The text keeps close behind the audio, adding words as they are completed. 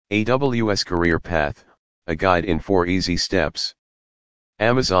AWS Career Path, a guide in 4 easy steps.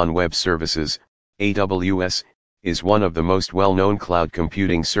 Amazon Web Services, AWS, is one of the most well-known cloud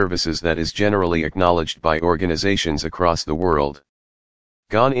computing services that is generally acknowledged by organizations across the world.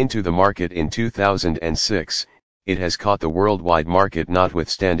 Gone into the market in 2006, it has caught the worldwide market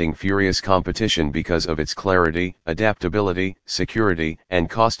notwithstanding furious competition because of its clarity, adaptability, security, and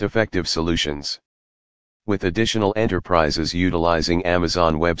cost-effective solutions. With additional enterprises utilizing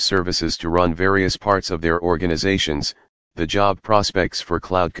Amazon Web Services to run various parts of their organizations, the job prospects for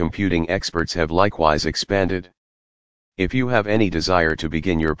cloud computing experts have likewise expanded. If you have any desire to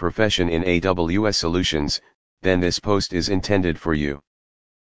begin your profession in AWS solutions, then this post is intended for you.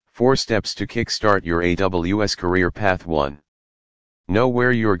 4 steps to kickstart your AWS career path. 1. Know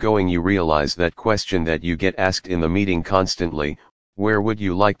where you're going. You realize that question that you get asked in the meeting constantly: where would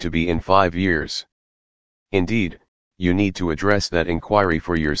you like to be in 5 years? Indeed, you need to address that inquiry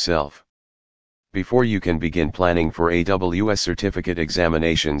for yourself. Before you can begin planning for AWS certificate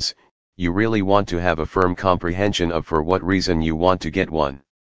examinations, you really want to have a firm comprehension of for what reason you want to get one.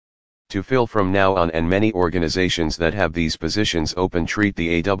 To fill from now on, and many organizations that have these positions open treat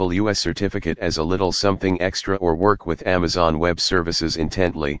the AWS certificate as a little something extra or work with Amazon Web Services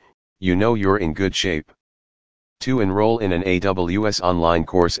intently, you know you're in good shape. To enroll in an AWS online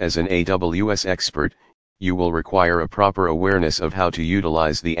course as an AWS expert, you will require a proper awareness of how to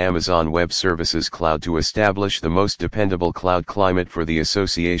utilize the Amazon Web Services cloud to establish the most dependable cloud climate for the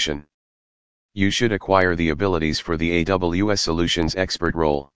association. You should acquire the abilities for the AWS Solutions Expert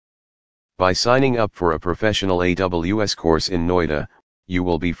role. By signing up for a professional AWS course in Noida, you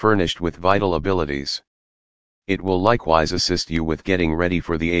will be furnished with vital abilities. It will likewise assist you with getting ready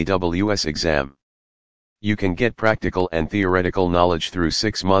for the AWS exam. You can get practical and theoretical knowledge through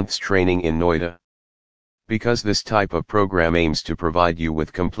 6 months training in Noida. Because this type of program aims to provide you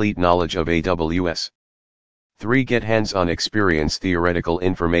with complete knowledge of AWS. 3. Get hands-on experience. Theoretical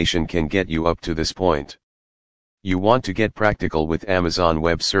information can get you up to this point. You want to get practical with Amazon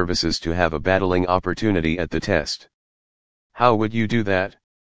Web Services to have a battling opportunity at the test. How would you do that?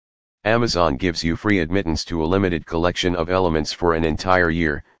 Amazon gives you free admittance to a limited collection of elements for an entire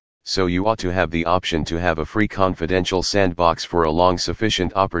year, so you ought to have the option to have a free confidential sandbox for a long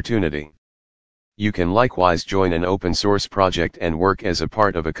sufficient opportunity. You can likewise join an open source project and work as a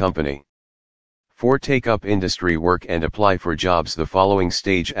part of a company. 4. Take up industry work and apply for jobs. The following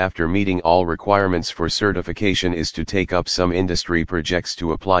stage after meeting all requirements for certification is to take up some industry projects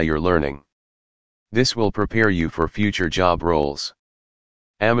to apply your learning. This will prepare you for future job roles.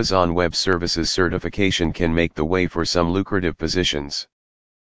 Amazon Web Services certification can make the way for some lucrative positions.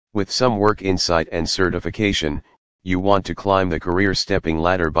 With some work insight and certification, you want to climb the career stepping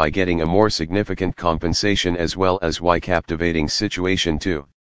ladder by getting a more significant compensation as well as captivating situation too.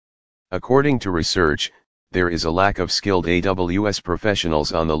 According to research, there is a lack of skilled AWS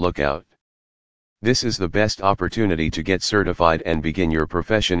professionals on the lookout. This is the best opportunity to get certified and begin your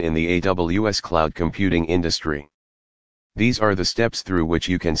profession in the AWS cloud computing industry. These are the steps through which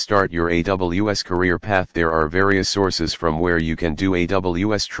you can start your AWS career path. There are various sources from where you can do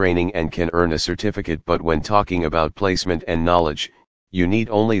AWS training and can earn a certificate, but when talking about placement and knowledge, you need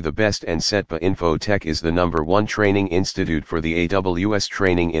only the best, and SETPA Infotech is the #1 training institute for the AWS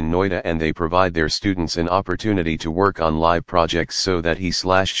training in Noida, and they provide their students an opportunity to work on live projects so that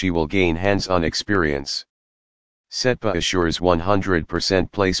he/she will gain hands-on experience. SETPA assures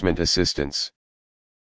 100% placement assistance.